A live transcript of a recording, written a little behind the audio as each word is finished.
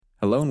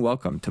Hello and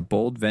welcome to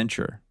Bold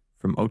Venture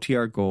from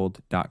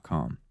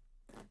OTRGold.com.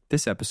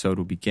 This episode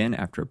will begin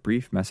after a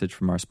brief message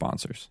from our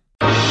sponsors.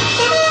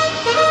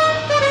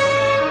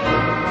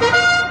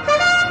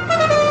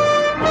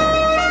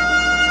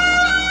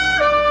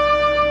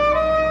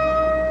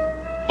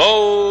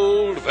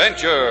 Bold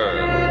Venture.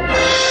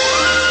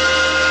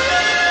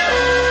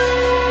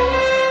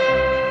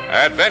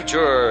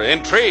 Adventure,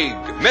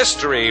 intrigue,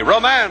 mystery,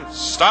 romance,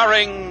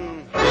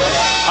 starring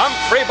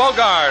Humphrey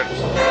Bogart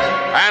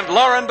and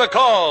Lauren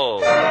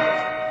Bacall.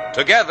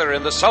 Together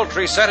in the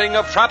sultry setting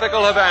of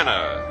tropical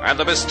Havana and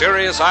the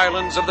mysterious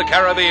islands of the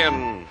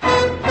Caribbean.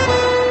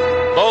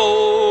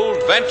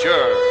 Bold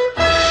Venture.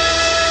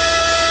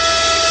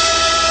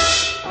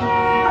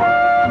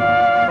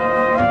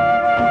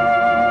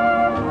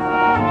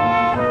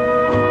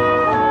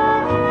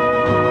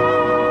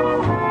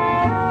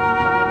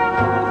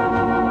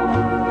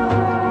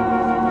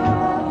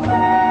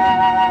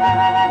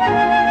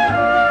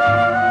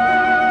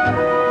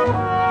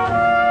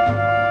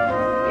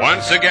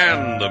 Once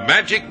again, the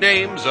magic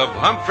names of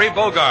Humphrey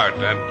Bogart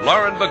and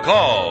Lauren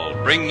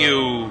Bacall bring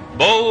you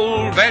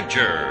Bold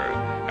Venture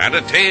and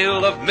a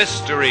tale of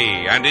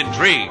mystery and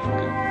intrigue.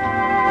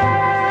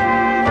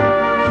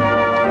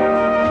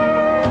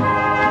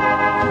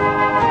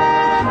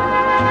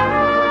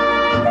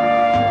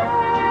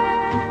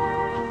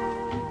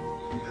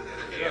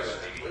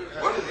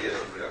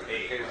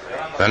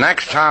 The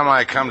next time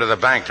I come to the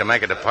bank to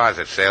make a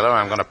deposit, Sailor,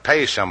 I'm going to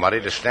pay somebody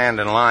to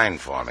stand in line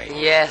for me.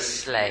 Yes,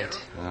 Slate.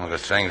 Oh, the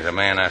things a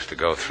man has to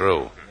go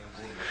through.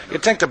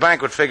 You'd think the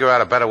bank would figure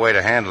out a better way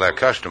to handle their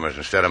customers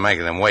instead of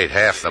making them wait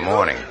half the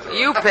morning.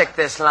 You picked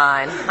this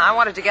line. I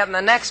wanted to get in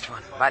the next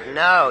one. But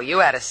no, you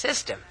had a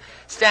system.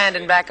 Stand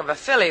in back of a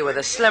filly with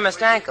the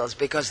slimmest ankles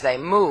because they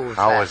move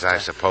How was faster. I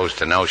supposed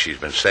to know she's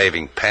been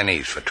saving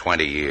pennies for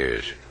 20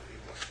 years?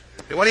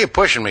 What are you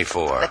pushing me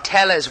for? The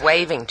teller's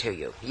waving to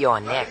you. You're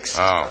next.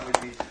 Oh.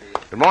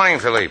 Good morning,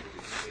 Philippe.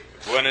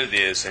 Buenos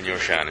dias, Senor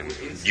Shannon.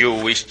 You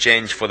wish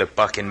change for the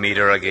parking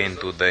meter again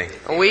today?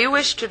 We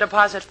wish to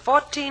deposit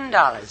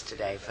 $14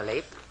 today,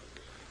 Philippe.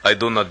 I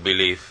do not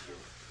believe.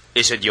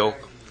 It's a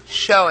joke.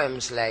 Show him,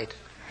 Slate.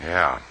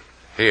 Yeah.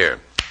 Here.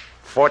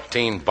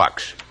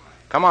 $14.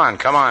 Come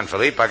on,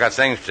 Philippe. I got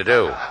things to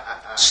do.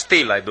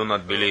 Still, I do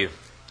not believe.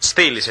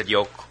 Still, it's a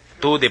joke.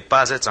 2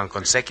 deposits on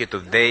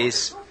consecutive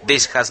days.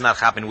 This has not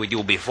happened with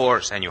you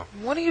before, senor.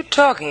 What are you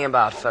talking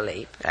about,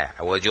 Philippe?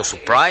 I was just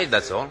surprised,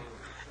 that's all.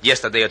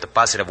 Yesterday, a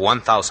deposit of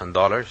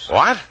 $1,000.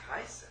 What?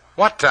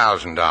 What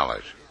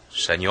 $1,000?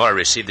 Senor, I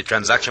received the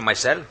transaction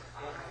myself.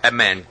 A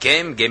man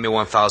came, gave me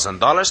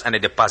 $1,000, and a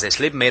deposit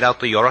slip made out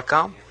to your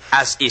account,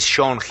 as is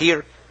shown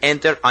here,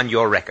 entered on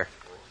your record.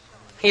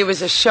 He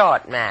was a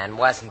short man,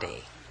 wasn't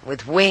he?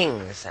 With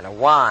wings and a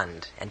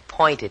wand and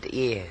pointed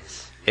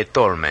ears. A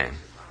tall man.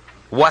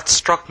 What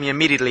struck me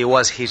immediately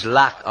was his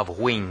lack of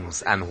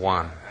wings and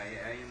wand.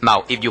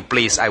 Now, if you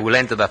please, I will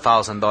enter the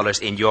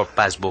 $1,000 in your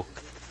passbook.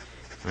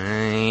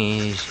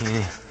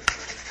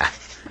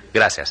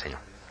 Gracias, senor.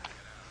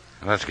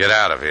 Let's get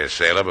out of here,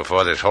 Sailor,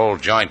 before this whole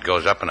joint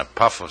goes up in a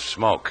puff of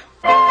smoke.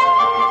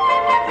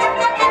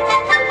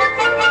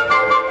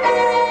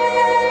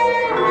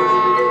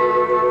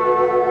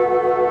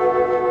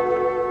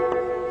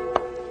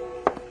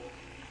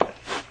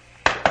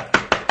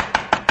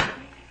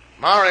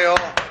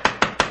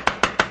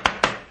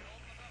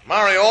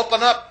 Mario,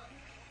 open up.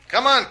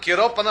 Come on, kid,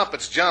 open up.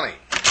 It's Johnny.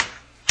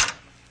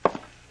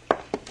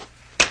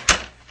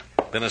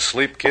 Been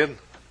asleep, kid?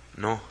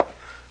 No,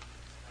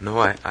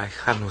 I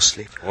have no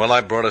sleep. Well,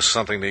 I brought us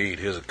something to eat.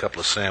 Here's a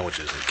couple of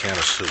sandwiches and a can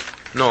of soup.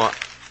 No,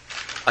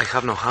 I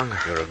have no hunger.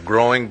 You're a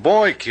growing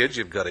boy, kid.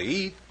 You've got to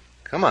eat.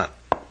 Come on.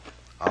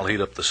 I'll heat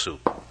up the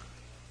soup.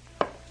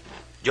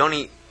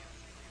 Johnny,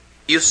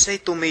 you say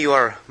to me you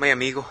are my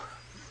amigo,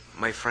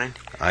 my friend?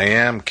 I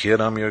am,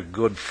 kid. I'm your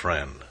good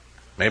friend.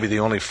 Maybe the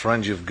only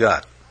friend you've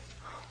got.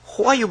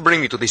 Why you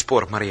bring me to this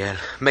port, Mariel?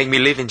 Make me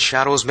live in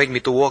shadows, make me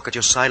to walk at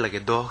your side like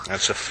a dog?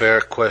 That's a fair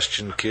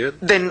question,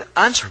 kid. Then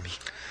answer me.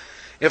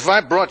 If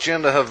I brought you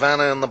into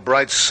Havana in the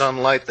bright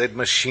sunlight, they'd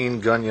machine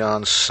gun you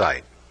on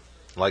sight.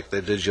 Like they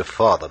did your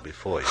father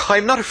before you.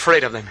 I'm not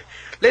afraid of them.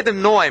 Let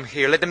them know I'm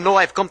here. Let them know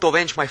I've come to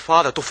avenge my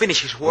father, to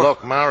finish his work.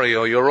 Look,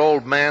 Mario, your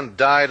old man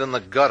died in the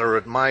gutter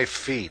at my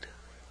feet.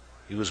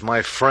 He was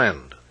my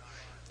friend.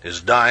 His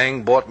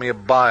dying bought me a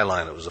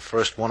byline. It was the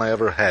first one I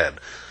ever had.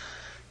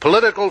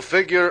 Political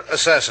figure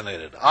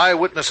assassinated.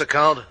 Eyewitness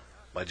account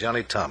by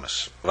Johnny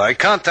Thomas. I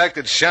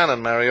contacted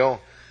Shannon, Mario.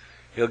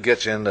 He'll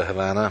get you into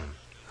Havana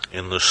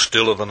in the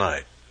still of the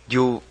night.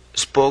 You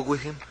spoke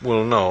with him?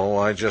 Well, no.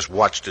 I just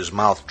watched his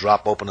mouth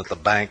drop open at the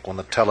bank when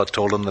the teller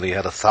told him that he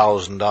had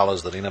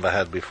 $1,000 that he never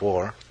had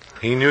before.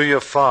 He knew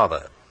your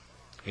father.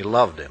 He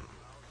loved him.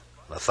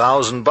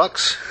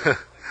 $1,000?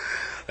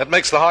 That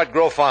makes the heart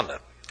grow fonder.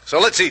 So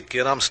let's eat,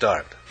 kid. I'm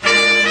starved.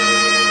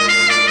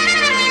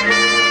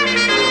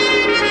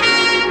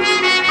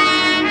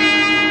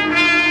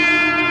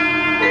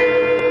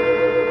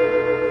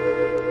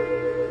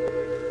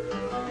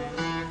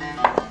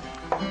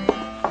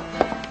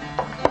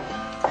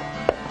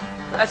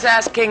 Let's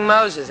ask King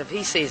Moses if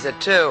he sees it,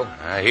 too.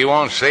 He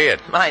won't see it.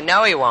 I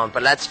know he won't,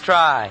 but let's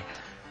try.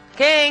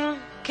 King,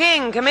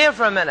 come here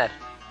for a minute.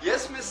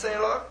 Yes, Miss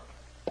Sailor.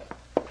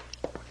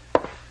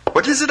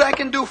 What is it I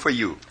can do for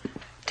you?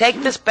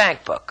 Take this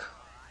bank book.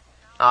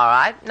 All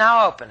right,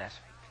 now open it.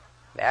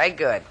 Very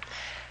good.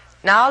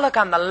 Now look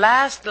on the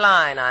last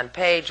line on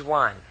page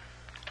 1.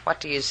 What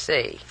do you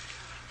see?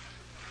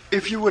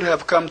 If you would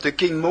have come to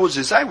King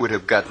Moses, I would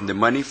have gotten the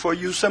money for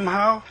you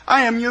somehow.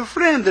 I am your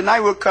friend, and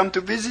I will come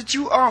to visit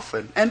you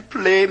often and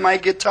play my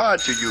guitar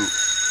to you.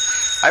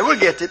 I will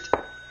get it.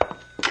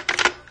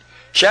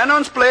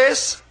 Shannon's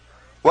place?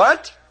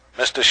 What?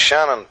 Mr.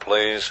 Shannon,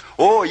 please.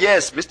 Oh,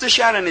 yes, Mr.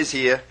 Shannon is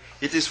here.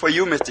 It is for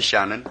you, Mr.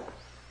 Shannon.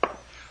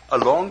 A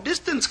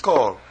long-distance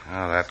call.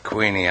 Oh, that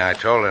Queenie, I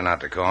told her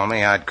not to call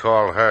me. I'd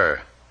call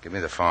her. Give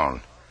me the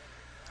phone.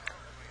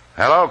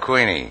 Hello,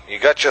 Queenie. You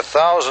got your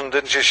 1,000,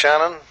 didn't you,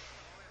 Shannon?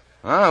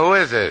 Oh, who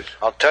is this?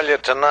 I'll tell you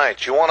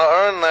tonight. You want to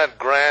earn that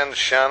grand,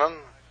 Shannon?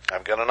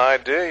 I've got an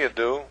idea you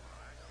do.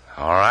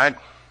 All right.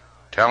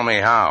 Tell me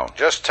how.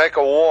 Just take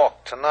a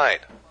walk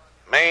tonight.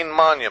 Main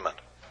Monument.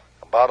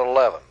 About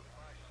 11.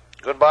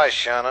 Goodbye,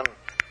 Shannon.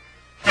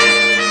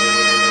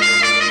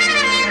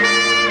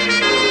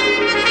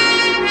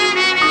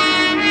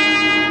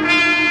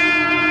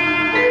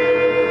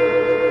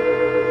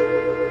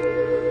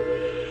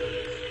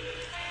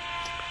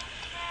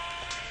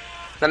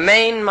 The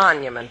Main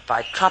Monument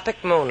by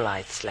Tropic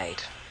Moonlight,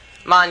 Slate.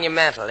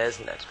 Monumental,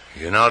 isn't it?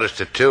 You noticed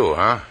it too,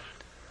 huh?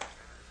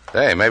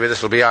 Hey, maybe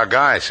this'll be our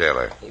guy,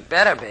 Sailor. You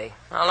better be.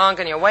 How long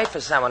can you wait for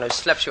someone who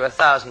slips you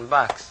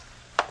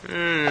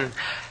 $1,000?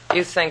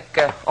 You think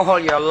all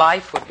your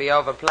life would be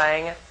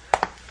overplaying it?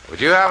 Would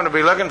you happen to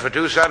be looking for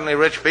two suddenly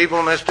rich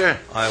people, mister?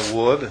 I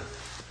would.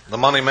 The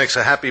money makes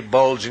a happy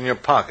bulge in your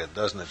pocket,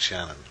 doesn't it,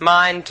 Shannon?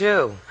 Mine,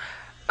 too.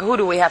 Who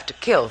do we have to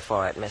kill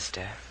for it,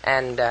 mister?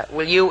 And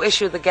will you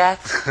issue the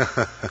gats?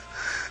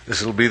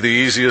 This'll be the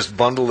easiest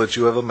bundle that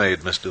you ever made,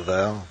 Mr.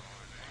 Val.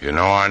 You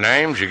know our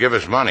names, you give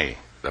us money.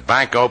 The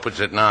bank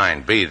opens at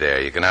 9. Be there.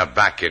 You can have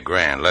back your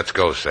grand. Let's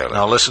go, Sailor.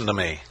 Now, listen to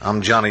me.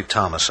 I'm Johnny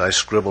Thomas. I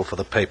scribble for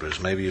the papers.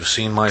 Maybe you've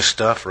seen my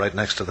stuff right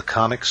next to the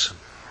comics?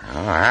 Oh,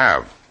 I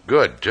have.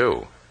 Good,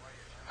 too.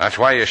 That's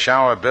why you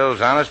shower bills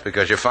on us,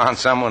 because you found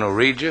someone who'll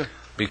read you?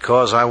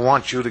 Because I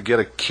want you to get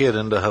a kid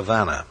into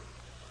Havana.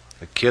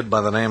 A kid by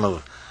the name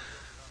of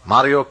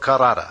Mario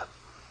Carrara.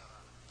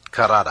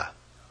 Carrara.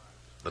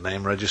 The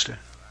name register?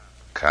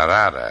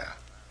 Carrara.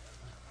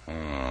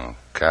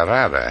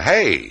 Carrara.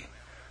 Hey,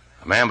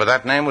 a man by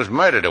that name was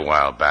murdered a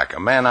while back. A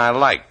man I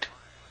liked,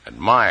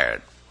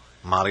 admired.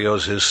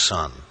 Mario's his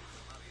son.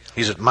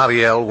 He's at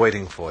Mariel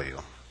waiting for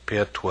you.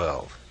 Pier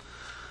 12.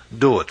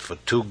 Do it for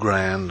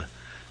 $2,000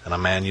 and a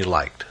man you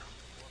liked.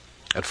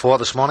 At 4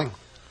 this morning?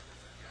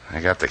 I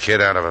got the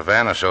kid out of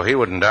Havana so he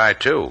wouldn't die,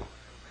 too.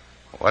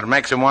 What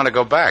makes him want to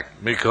go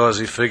back? Because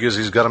he figures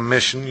he's got a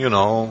mission, you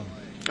know,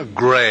 a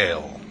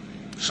grail.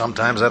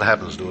 Sometimes that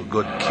happens to a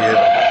good kid.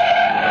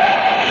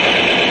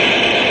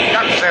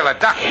 Duck, Sailor,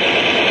 duck!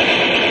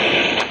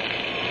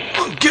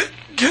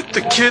 Get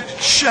the kid,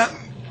 Shannon.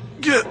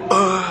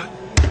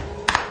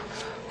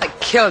 They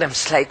killed him,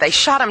 Slate. They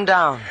shot him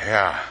down.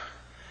 Yeah,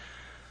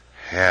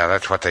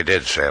 that's what they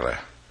did, Sailor.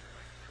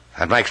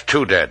 That makes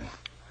 2 dead.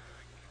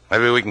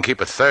 Maybe we can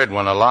keep a 3rd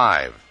one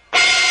alive.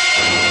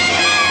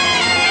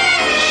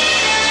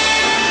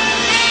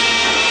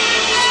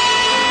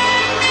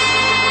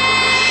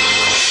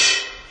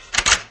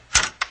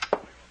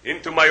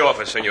 Into my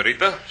office,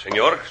 senorita.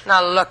 Senor.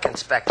 Now look,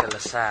 Inspector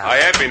LaSalle. I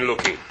have been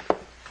looking.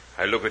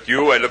 I look at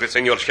you, I look at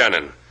Senor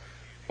Shannon.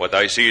 What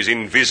I see is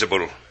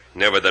invisible,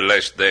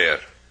 nevertheless there.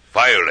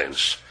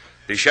 Violence.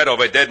 The shadow of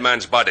a dead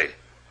man's body.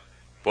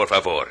 Por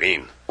favor,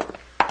 in.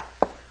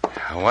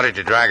 What did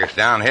you drag us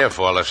down here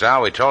for,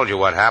 LaSalle? We told you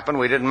what happened.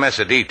 We didn't miss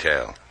a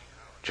detail.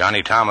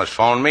 Johnny Thomas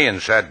phoned me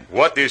and said...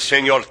 What is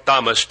Senor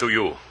Thomas to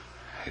you?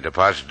 He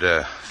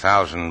deposited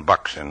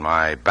 $1,000 in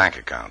my bank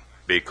account.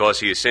 Because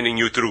he is sending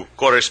you through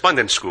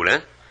correspondence school, eh?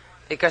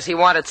 Because he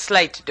wanted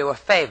Slate to do a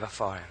favor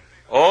for him.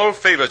 All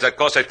favors that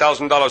cost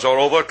 $1,000 or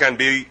over can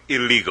be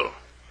illegal.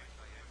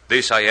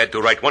 This I had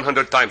to write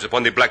 100 times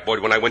upon the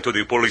blackboard when I went to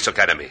the police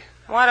academy.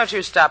 Why don't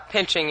you stop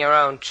pinching your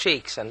own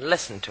cheeks and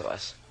listen to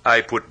us? I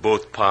put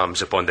both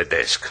palms upon the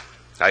desk.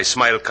 I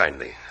smile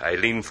kindly. I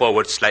lean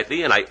forward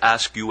slightly and I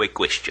ask you a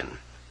question.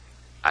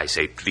 I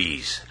say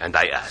please, and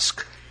I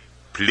ask,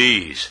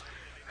 please,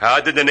 how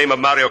did the name of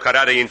Mario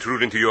Carrara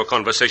intrude into your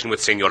conversation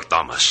with Senor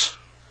Thomas?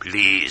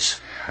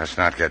 Please. Let's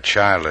not get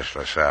childish,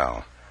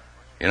 LaSalle.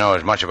 You know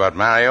as much about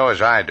Mario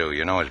as I do.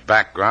 You know his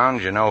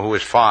background. You know who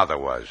his father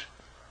was.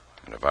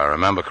 And if I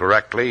remember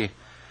correctly,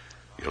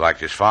 you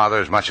liked his father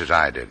as much as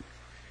I did.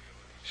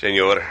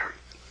 Senor,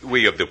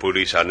 we of the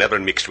police are never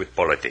mixed with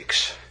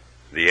politics.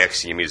 The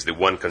axiom is the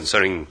one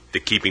concerning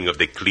the keeping of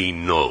the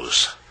clean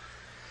nose.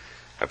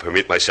 I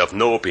permit myself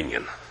no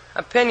opinion.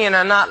 Opinion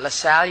or not,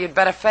 LaSalle, you'd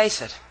better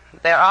face it.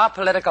 There are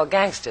political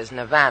gangsters in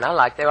Havana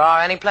like there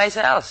are any place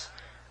else.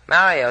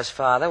 Mario's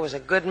father was a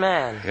good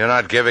man. You're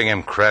not giving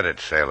him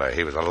credit, Sailor.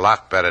 He was a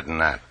lot better than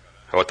that.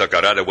 Otto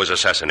Carrera was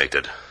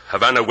assassinated.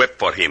 Havana wept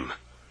for him,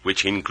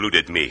 which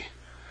included me.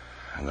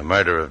 And the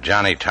murder of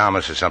Johnny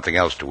Thomas is something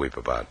else to weep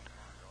about,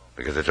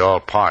 because it's all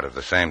part of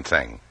the same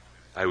thing.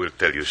 I will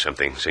tell you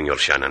something, Senor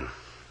Shannon.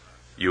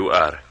 You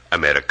are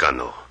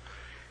Americano.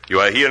 You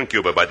are here in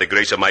Cuba by the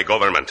grace of my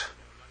government.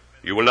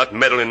 You will not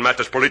meddle in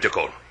matters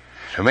political.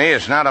 To me,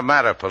 it's not a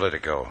matter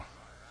politico.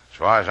 As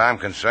far as I'm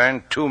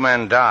concerned, 2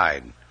 men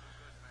died.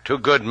 2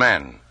 good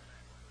men.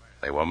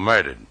 They were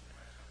murdered.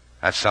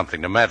 That's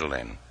something to meddle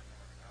in.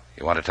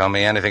 You want to tell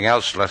me anything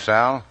else,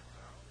 LaSalle?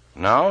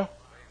 No?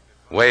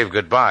 Wave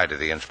goodbye to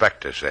the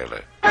inspector,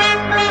 sailor.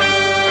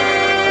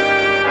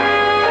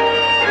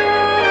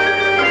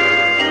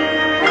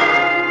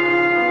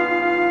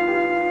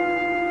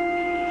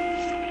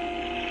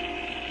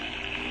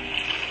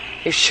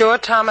 You sure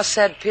Thomas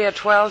said Pier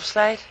 12,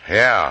 Slate?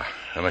 Yeah,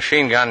 the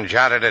machine gun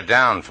jotted it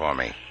down for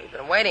me. We've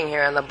been waiting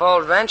here in the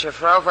Bold Venture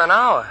for over an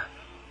hour.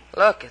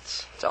 Look,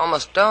 it's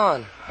almost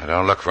dawn. I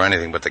don't look for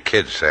anything but the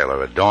kids,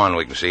 sailor. At dawn,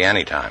 we can see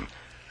any time.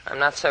 I'm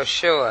not so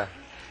sure.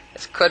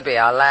 This could be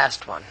our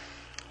last one.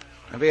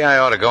 Maybe I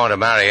ought to go into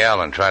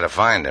Mariel and try to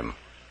find him.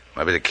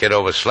 Maybe the kid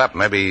overslept.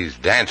 Maybe he's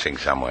dancing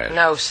somewhere.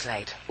 No,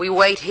 Slate. We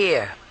wait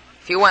here.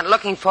 If you went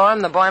looking for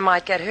him, the boy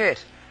might get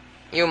hurt.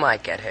 You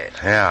might get hurt.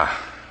 Yeah.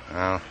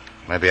 Well,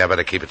 maybe I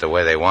better keep it the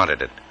way they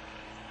wanted it.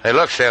 Hey,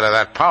 look, sailor,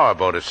 that power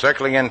boat is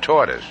circling in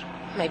toward us.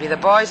 Maybe the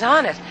boy's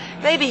on it.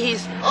 Maybe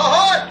he's...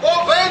 Ahoy,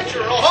 Bold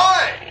Venture,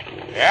 ahoy!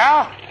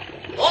 Yeah?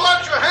 Hold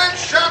out your hands,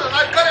 Shannon.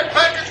 I've got a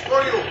package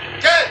for you.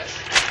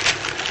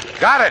 Catch.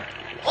 Got it.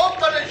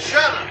 Open it,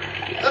 Shannon.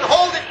 Then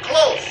hold it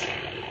close.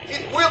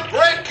 It will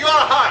break your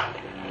heart.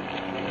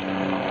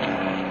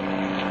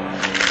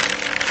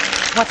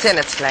 What's in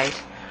it,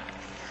 Slate?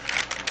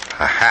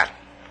 A hat.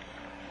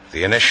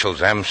 The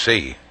initials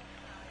MC.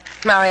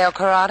 Mario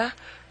Carrada?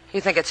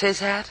 You think it's his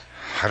hat?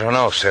 I don't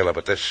know, sailor,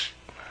 but this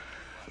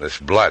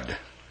blood,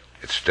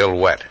 it's still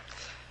wet.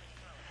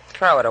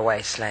 Throw it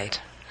away, Slate.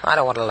 I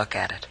don't want to look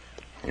at it.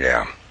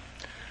 Yeah.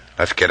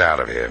 Let's get out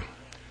of here.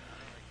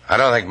 I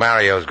don't think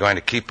Mario's going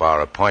to keep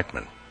our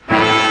appointment.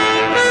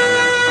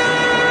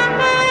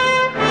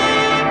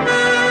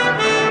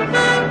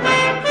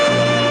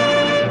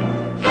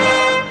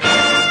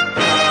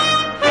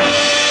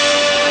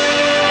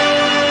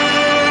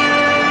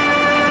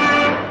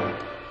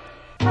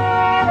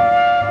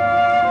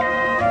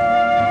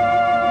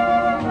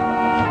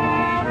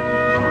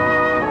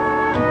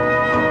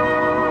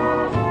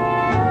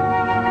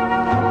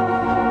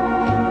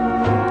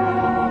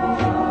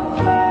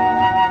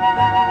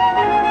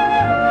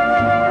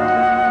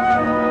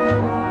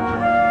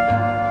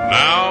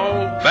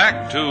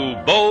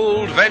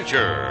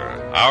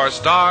 Our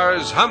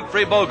stars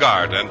Humphrey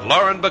Bogart and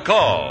Lauren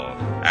Bacall,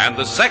 and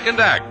the second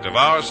act of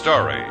our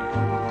story.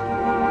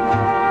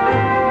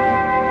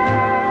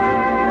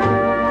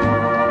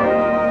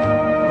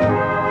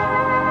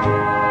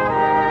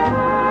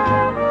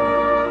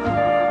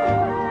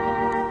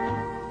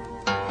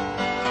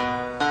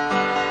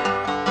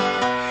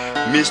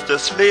 Mr.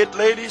 Slate,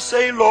 Lady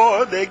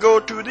Sailor, they go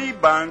to the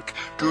bank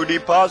to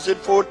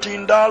deposit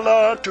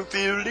 $14 to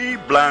fill the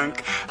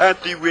blank.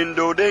 At the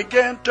window they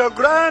get a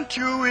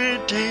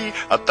gratuity,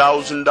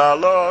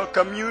 $1,000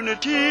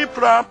 community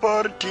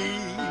property.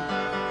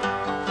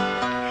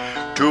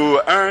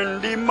 To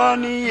earn the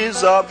money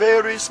is a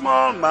very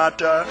small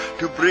matter.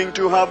 To bring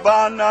to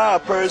Havana a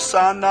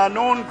persona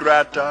non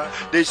grata.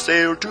 They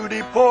sail to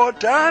the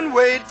port and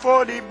wait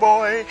for the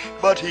boy,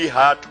 but he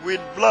hot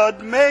with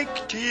blood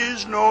make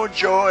tears no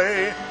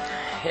joy.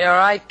 You're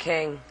right,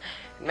 King.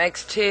 It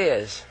makes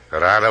tears.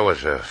 Carrada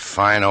was a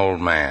fine old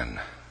man.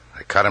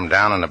 They cut him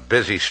down on a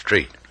busy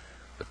street.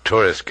 The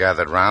tourists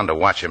gathered round to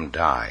watch him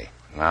die.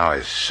 Now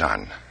his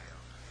son.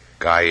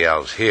 Guy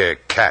yells, "Here,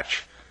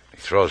 catch." He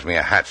throws me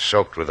a hat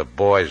soaked with a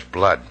boy's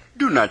blood.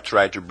 Do not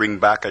try to bring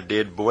back a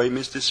dead boy,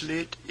 Mr.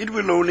 Slate. It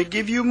will only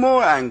give you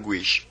more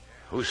anguish.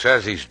 Who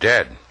says he's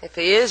dead? If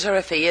he is or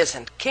if he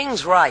isn't,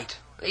 King's right.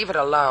 Leave it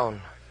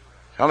alone.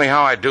 Tell me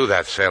how I do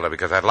that, sailor,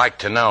 because I'd like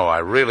to know. I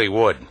really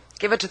would.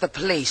 Give it to the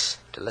police,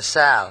 to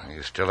LaSalle.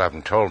 You still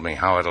haven't told me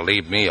how it'll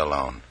leave me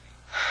alone.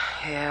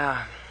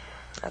 Yeah,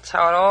 that's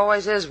how it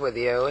always is with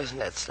you,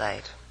 isn't it,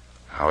 Slate?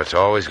 How it's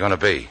always going to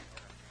be.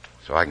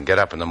 So I can get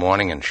up in the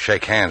morning and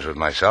shake hands with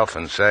myself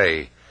and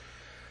say,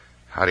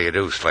 "How do you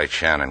do, Slate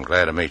Shannon?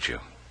 Glad to meet you."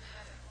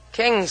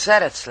 King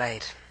said it,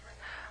 Slate.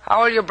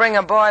 How will you bring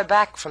a boy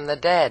back from the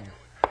dead?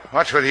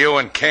 What's with you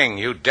and King?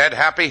 You dead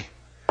happy?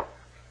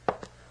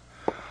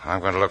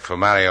 I'm going to look for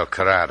Mario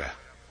Carrada.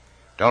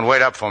 Don't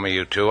wait up for me,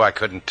 you two. I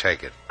couldn't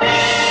take it.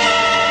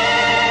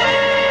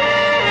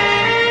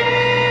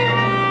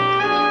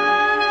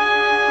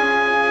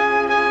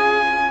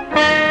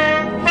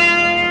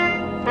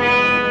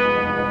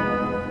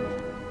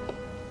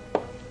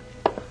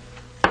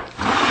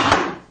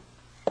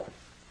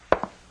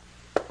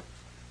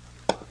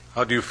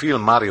 How do you feel,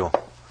 Mario?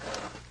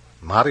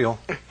 Mario?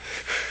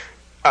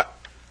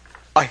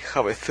 I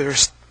have a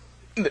thirst.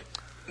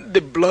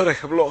 The blood I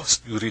have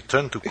lost. You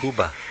return to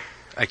Cuba.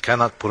 I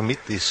cannot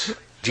permit this.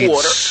 Did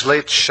water.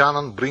 Slate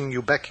Shannon bring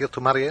you back here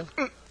to Mariel?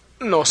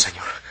 No,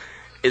 senor.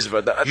 Es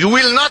verdad. You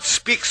will not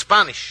speak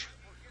Spanish.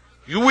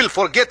 You will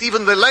forget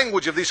even the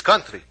language of this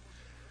country.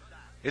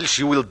 Else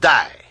you will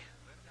die.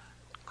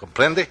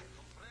 Comprende?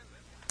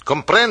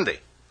 Comprende?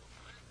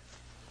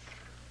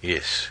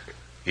 Yes.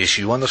 Yes,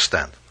 you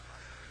understand.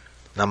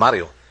 Now,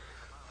 Mario,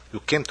 you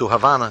came to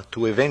Havana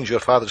to avenge your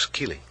father's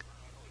killing.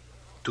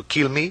 To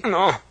kill me?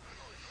 No,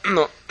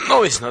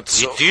 it's not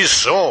so. It is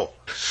so.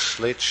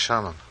 Slate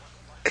Shannon.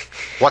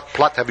 What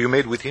plot have you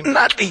made with him?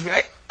 Nothing.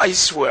 I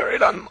swear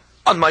it on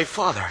my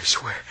father, I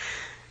swear.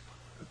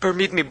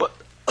 Permit me but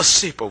a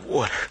sip of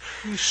water.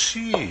 You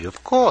see,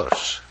 of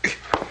course.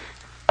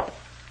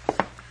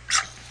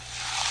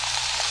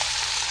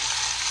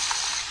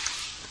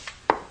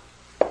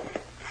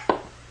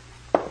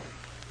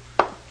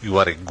 You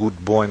are a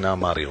good boy now,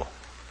 Mario.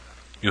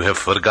 You have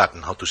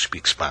forgotten how to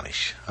speak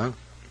Spanish, huh?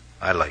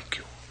 I like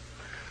you.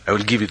 I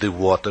will give you the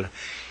water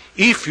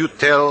if you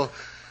tell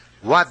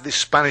what the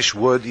Spanish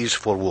word is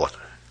for water.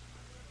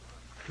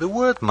 The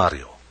word,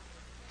 Mario.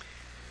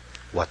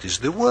 What is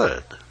the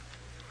word?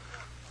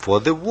 For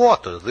the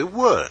water, the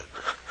word.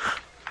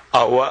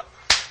 Agua.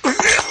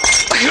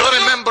 You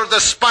remember the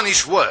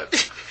Spanish word.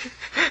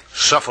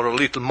 Suffer a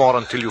little more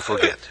until you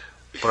forget.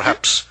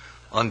 Perhaps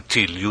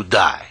until you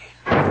die.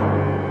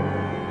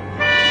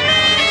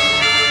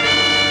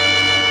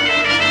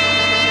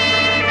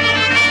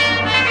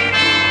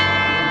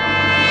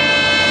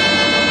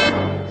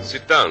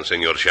 Sit down,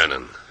 Senor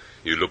Shannon.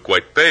 You look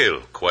quite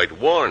pale, quite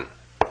worn.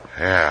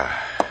 Yeah,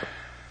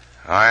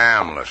 I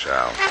am,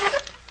 LaSalle.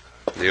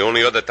 The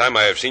only other time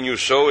I have seen you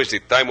so is the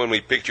time when we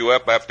picked you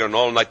up after an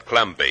all-night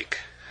clam bake,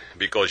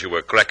 because you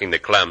were cracking the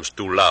clams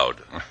too loud.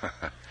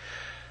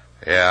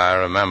 Yeah, I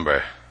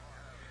remember.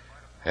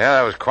 Yeah,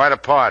 that was quite a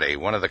party.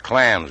 One of the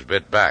clams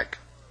bit back.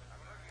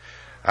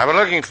 I've been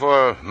looking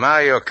for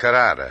Mario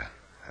Carrada.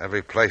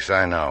 Every place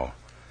I know.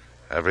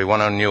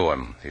 Everyone who knew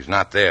him. He's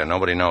not there.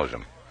 Nobody knows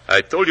him.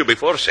 I told you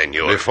before,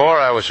 senor. Before,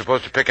 I was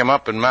supposed to pick him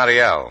up in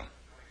Mariel.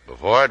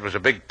 Before, it was a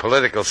big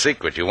political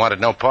secret you wanted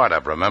no part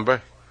of,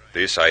 remember?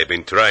 This I have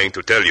been trying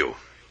to tell you.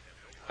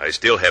 I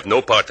still have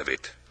no part of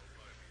it.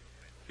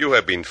 You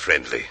have been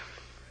friendly.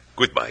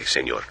 Goodbye,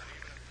 senor.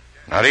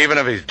 Not even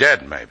if he's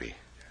dead, maybe.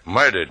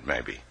 Murdered,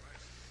 maybe.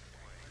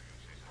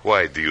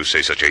 Why do you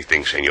say such a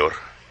thing, senor?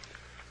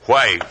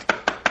 Why?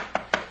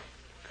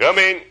 Come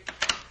in.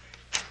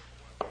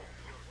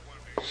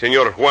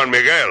 Senor Juan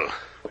Miguel,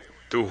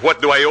 to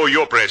what do I owe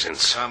your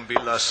presence? Zambi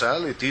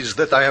LaSalle, it is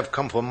that I have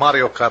come for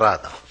Mario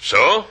Carrada.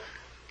 So?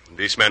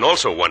 This man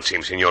also wants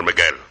him, Senor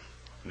Miguel.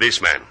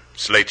 This man,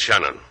 Slate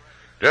Shannon.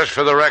 Just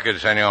for the record,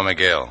 Senor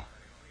Miguel.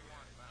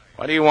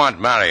 What do you want,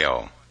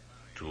 Mario?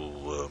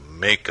 To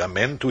make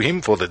amends to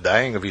him for the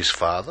dying of his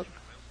father?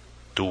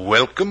 To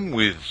welcome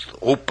with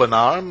open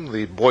arms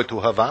the boy to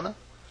Havana?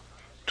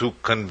 To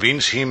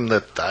convince him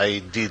that I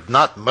did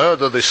not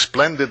murder the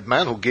splendid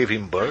man who gave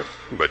him birth?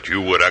 But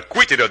you were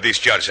acquitted of this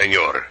charge,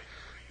 senor.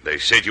 They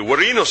said you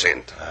were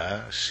innocent.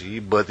 See,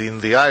 but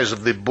in the eyes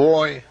of the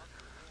boy,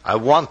 I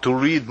want to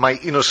read my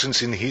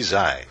innocence in his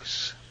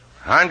eyes.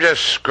 I'm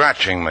just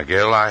scratching,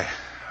 Miguel.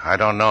 I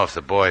don't know if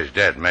the boy's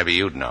dead. Maybe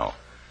you'd know.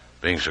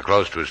 Being so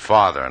close to his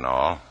father and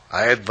all.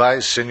 I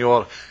advise,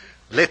 senor,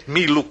 let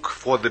me look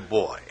for the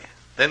boy.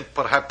 Then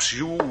perhaps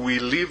you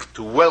will live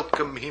to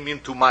welcome him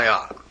into my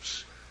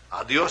arms.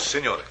 Adios,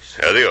 senores.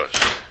 Adios.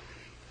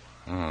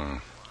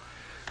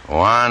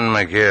 Juan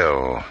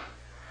Miguel.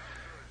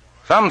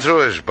 Thumb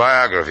through his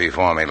biography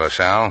for me,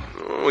 LaSalle.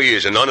 Oh, he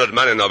is an honored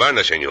man in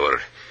Havana,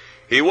 senor.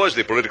 He was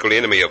the political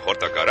enemy of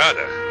Horta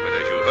Carrada, but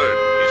as you heard,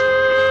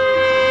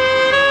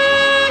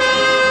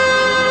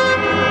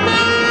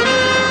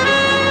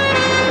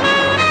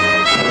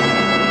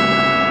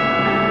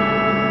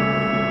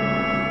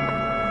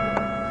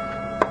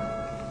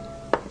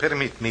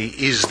 Permit me,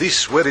 is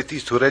this where it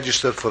is to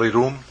register for a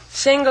room?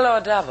 Single or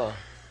double?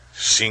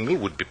 Single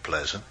would be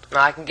pleasant.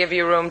 I can give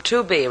you room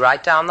 2B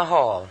right down the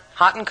hall.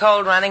 Hot and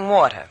cold running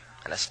water.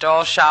 And a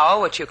stall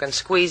shower which you can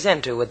squeeze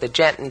into with the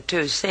jet in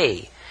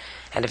 2C.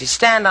 And if you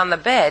stand on the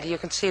bed, you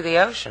can see the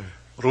ocean.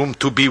 Room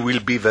 2B will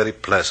be very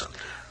pleasant.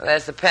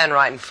 There's the pen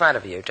right in front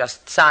of you.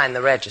 Just sign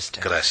the register.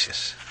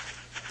 Gracias.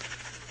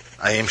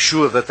 I am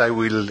sure that I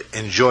will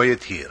enjoy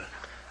it here.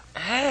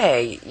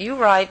 Hey, you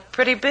write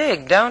pretty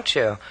big, don't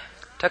you?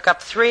 Took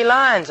up 3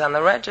 lines on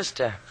the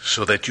register.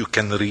 So that you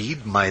can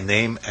read my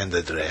name and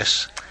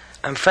address?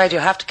 I'm afraid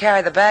you'll have to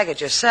carry the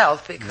baggage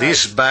yourself because...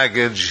 This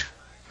baggage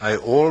I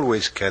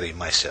always carry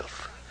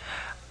myself.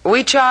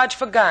 We charge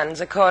for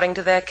guns according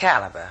to their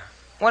caliber.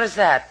 What is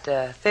that,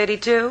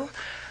 32?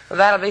 Well,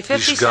 that'll be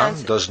 50 This gun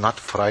cents. does not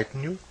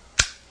frighten you?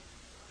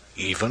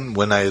 Even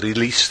when I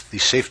release the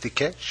safety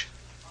catch?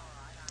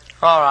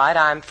 All right,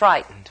 I'm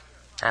frightened.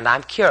 And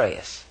I'm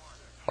curious.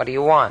 What do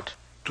you want?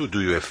 To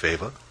do you a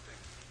favor.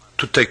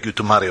 To take you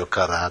to Mario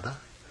Carrada.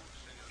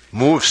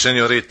 Move,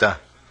 senorita,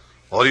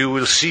 or you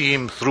will see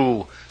him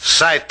through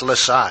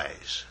sightless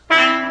eyes.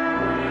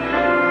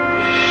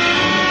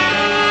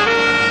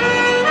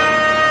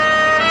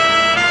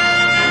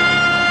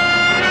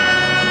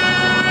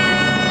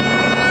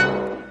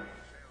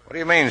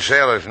 What do you mean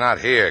Sailor's not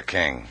here,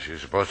 King? She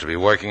was supposed to be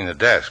working the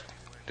desk.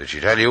 Did she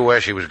tell you where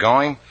she was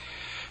going?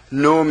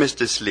 No,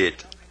 Mr.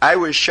 Slate. I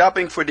was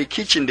shopping for the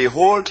kitchen the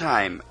whole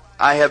time.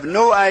 I have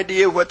no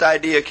idea what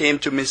idea came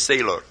to Miss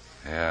Sailor.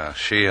 Yeah,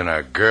 she and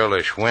her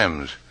girlish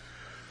whims.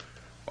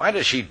 Why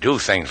does she do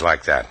things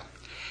like that?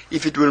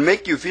 If it will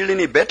make you feel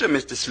any better,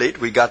 Mr. Slate,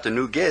 we got a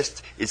new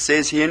guest. It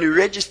says here in the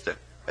register.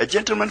 A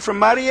gentleman from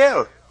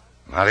Mariel.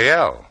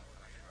 Mariel?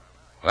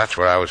 Well, that's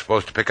where I was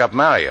supposed to pick up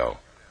Mario.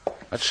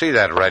 Let's see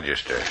that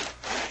register.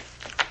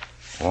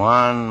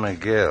 Juan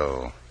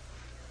McGill.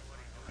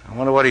 I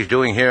wonder what he's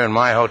doing here in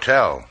my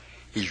hotel.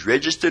 He's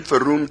registered for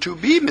room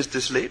 2B, Mr.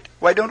 Slate.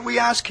 Why don't we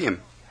ask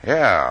him?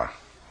 Yeah,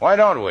 why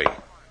don't we?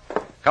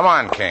 Come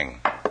on, King.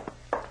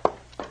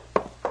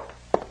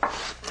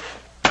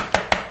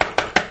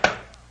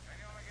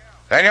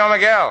 Senor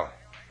Miguel.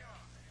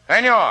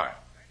 Senor.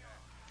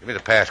 Give me the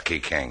pass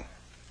key, King.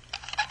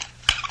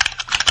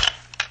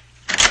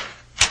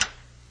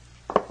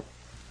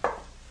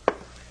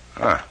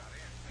 Huh.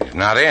 He's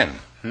not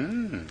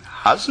in.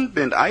 Hasn't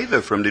been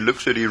either from the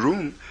looks of the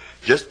room.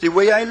 Just the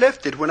way I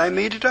left it when I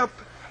made it up.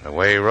 The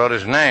way he wrote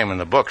his name in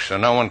the book so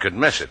no one could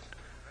miss it.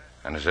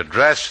 And his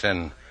address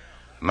in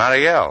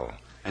Mariel.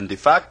 And the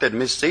fact that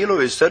Miss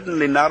Sailor is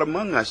suddenly not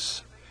among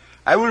us.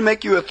 I will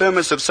make you a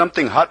thermos of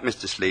something hot,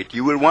 Mr. Slate.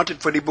 You will want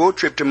it for the boat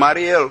trip to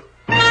Mariel.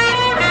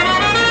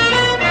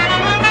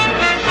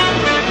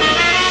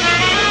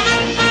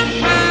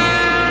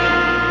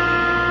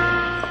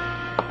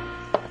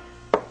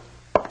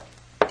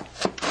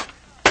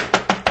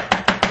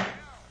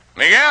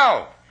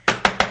 Miguel!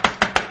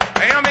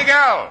 Senor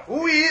Miguel!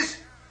 Who is?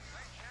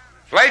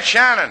 Slate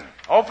Shannon,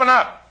 open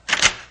up.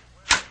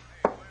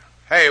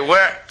 Hey,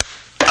 where...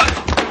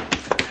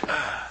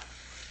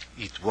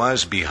 It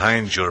was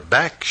behind your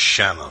back,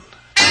 Shannon.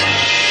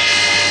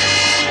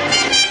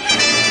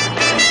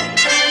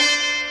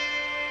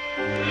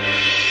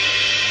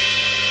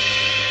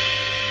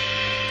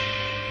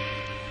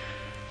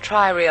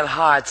 Try real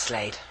hard,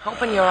 Slate.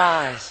 Open your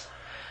eyes.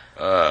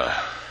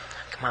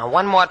 Come on,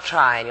 one more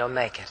try and you'll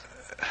make it.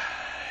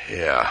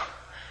 Yeah.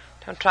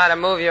 Don't try to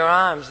move your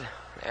arms.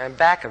 They're in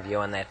back of you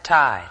and they're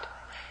tied.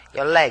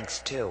 Your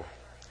legs, too.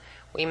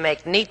 We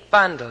make neat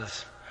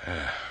bundles.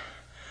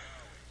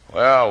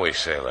 Where are we,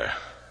 sailor?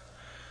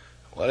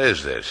 What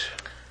is this?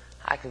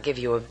 I can give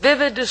you a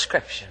vivid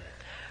description.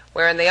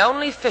 We're in the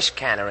only fish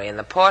cannery in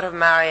the port of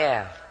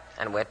Mariel,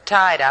 and we're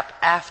tied up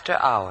after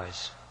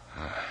hours.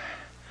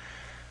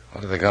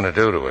 What are they going to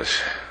do to us?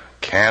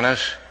 Can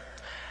us?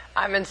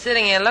 I've been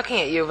sitting here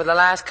looking at you for the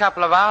last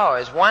couple of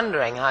hours,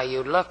 wondering how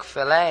you look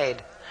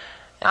filleted.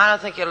 I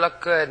don't think you look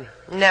good.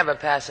 Never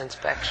pass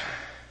inspection.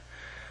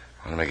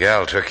 When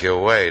Miguel took you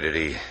away, did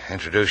he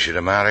introduce you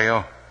to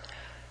Mario?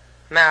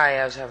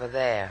 Mario's over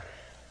there.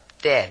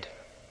 Dead.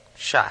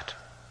 Shot.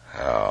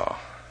 Oh.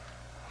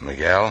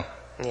 Miguel?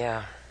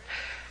 Yeah.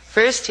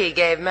 First he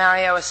gave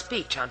Mario a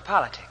speech on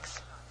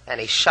politics. Then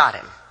he shot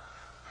him.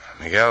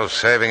 Miguel's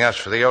saving us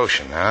for the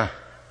ocean, huh?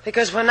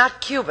 Because we're not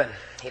Cuban.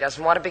 He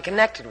doesn't want to be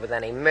connected with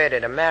any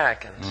murdered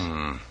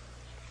Americans.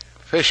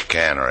 Fish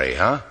cannery,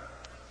 huh?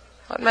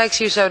 What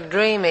makes you so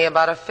dreamy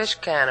about a fish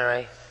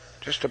cannery?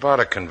 Just about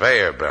a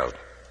conveyor belt.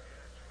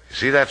 You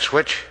see that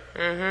switch?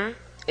 Mm-hmm.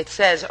 It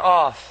says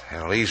off.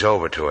 Well, ease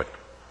over to it.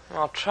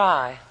 I'll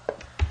try.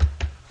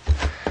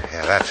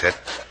 Yeah, that's it.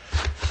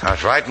 Now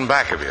it's right in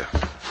back of you.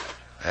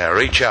 There,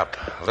 reach up.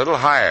 A little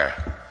higher.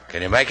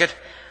 Can you make it?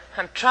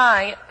 I'm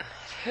trying. It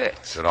hurts.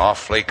 It's an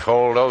awfully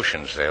cold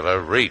ocean,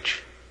 sailor.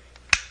 Reach.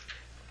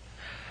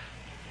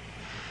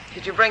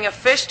 Did you bring a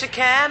fish to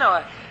can,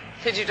 or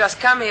did you just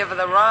come here for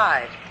the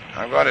ride?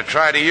 I'm going to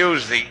try to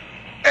use the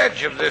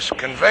edge of this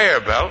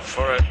conveyor belt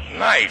for a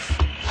knife.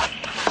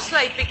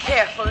 Slate, be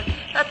careful.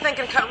 That thing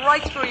can cut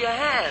right through your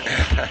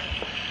hand.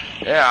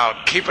 Yeah,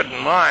 I'll keep it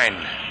in mind.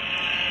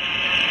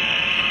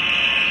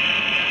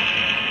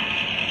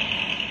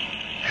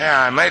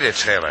 Yeah, I made it,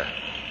 sailor.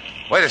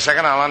 Wait a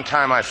second, I'll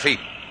untie my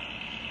feet.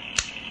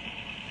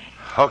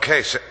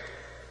 Okay,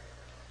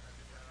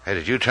 Hey,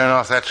 did you turn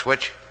off that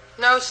switch?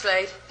 No,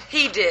 Slate.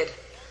 He did.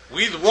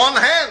 With one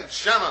hand,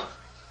 Shannon.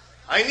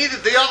 I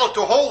needed the other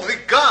to hold the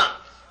gun.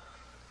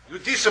 You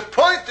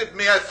disappointed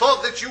me. I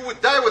thought that you would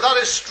die without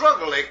a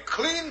struggle, a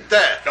clean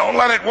death. Don't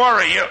let it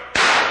worry you.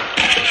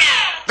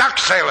 Duck,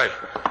 sailor.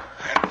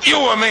 You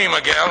or me,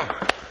 Miguel?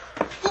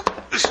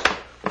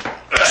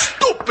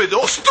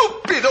 Stupido,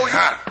 stupido.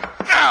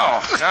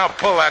 Now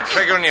pull that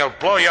trigger and you'll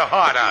blow your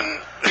heart out.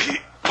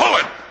 Pull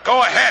it.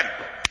 Go ahead.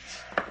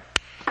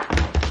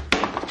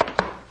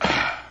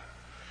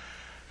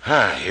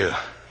 You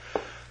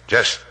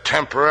just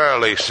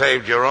temporarily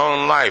saved your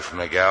own life,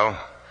 Miguel.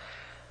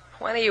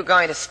 When are you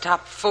going to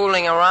stop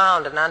fooling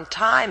around and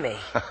untie me?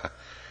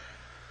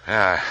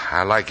 Yeah,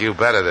 I like you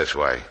better this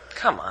way.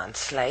 Come on,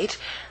 Slate.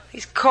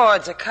 These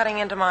cords are cutting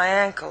into my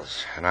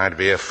ankles. And I'd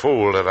be a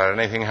fool to let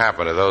anything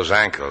happen to those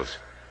ankles.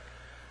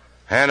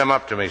 Hand them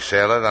up to me,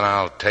 sailor, then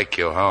I'll take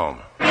you home.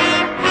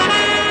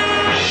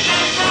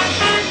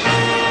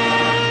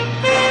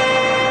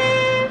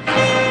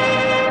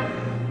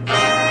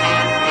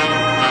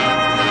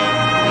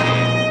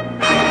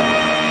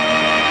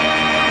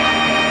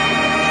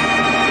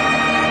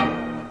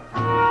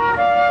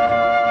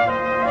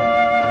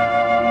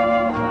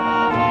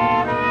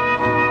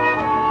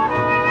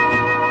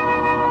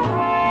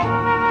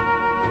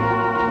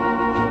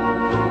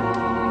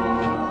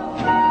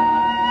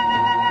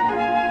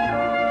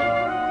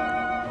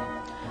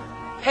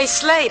 Hey,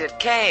 Slade, it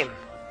came.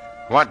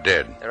 What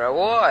did? The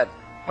reward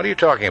What are you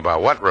talking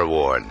about? What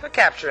reward? for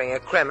capturing a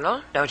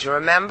criminal. Don't you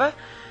remember?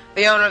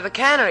 The owner of the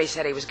cannery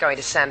said he was going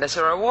to send us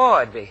a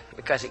reward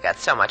because he got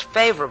so much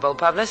favorable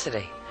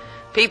publicity.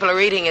 People are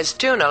eating his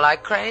tuna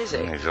like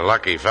crazy. He's a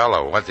lucky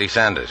fellow. What'd he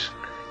send us?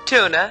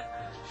 Tuna,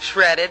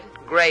 shredded,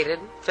 grated,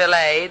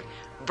 filleted,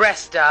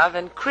 breast of,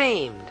 and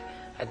creamed.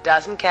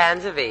 12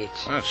 cans of each.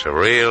 That's a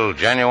real,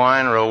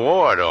 genuine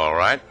reward, all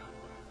right.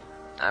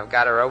 I've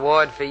got a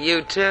reward for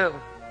you, too.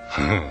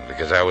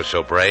 Because I was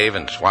so brave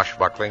and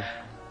swashbuckling?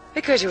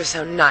 Because you were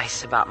so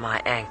nice about my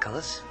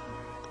ankles.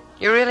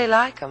 You really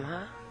like them,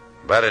 huh?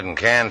 Better than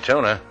canned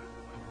tuna.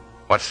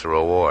 What's the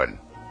reward?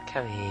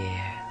 Come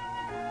here.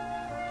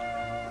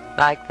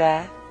 Like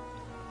that?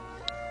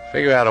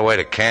 Figure out a way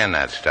to can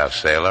that stuff,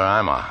 sailor.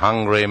 I'm a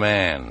hungry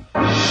man.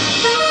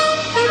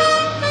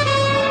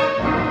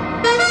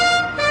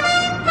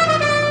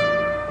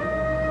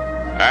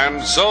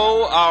 And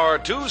so our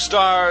two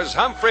stars,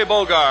 Humphrey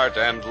Bogart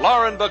and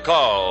Lauren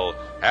Bacall,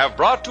 have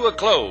brought to a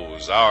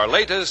close our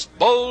latest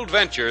bold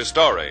venture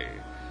story.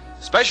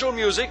 Special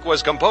music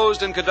was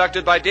composed and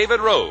conducted by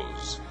David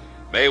Rose.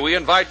 May we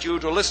invite you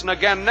to listen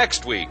again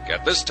next week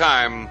at this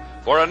time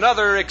for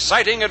another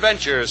exciting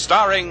adventure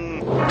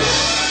starring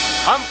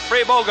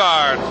Humphrey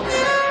Bogart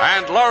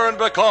and Lauren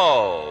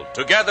Bacall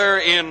together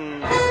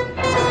in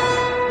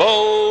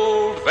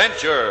Bold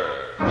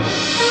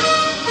Venture.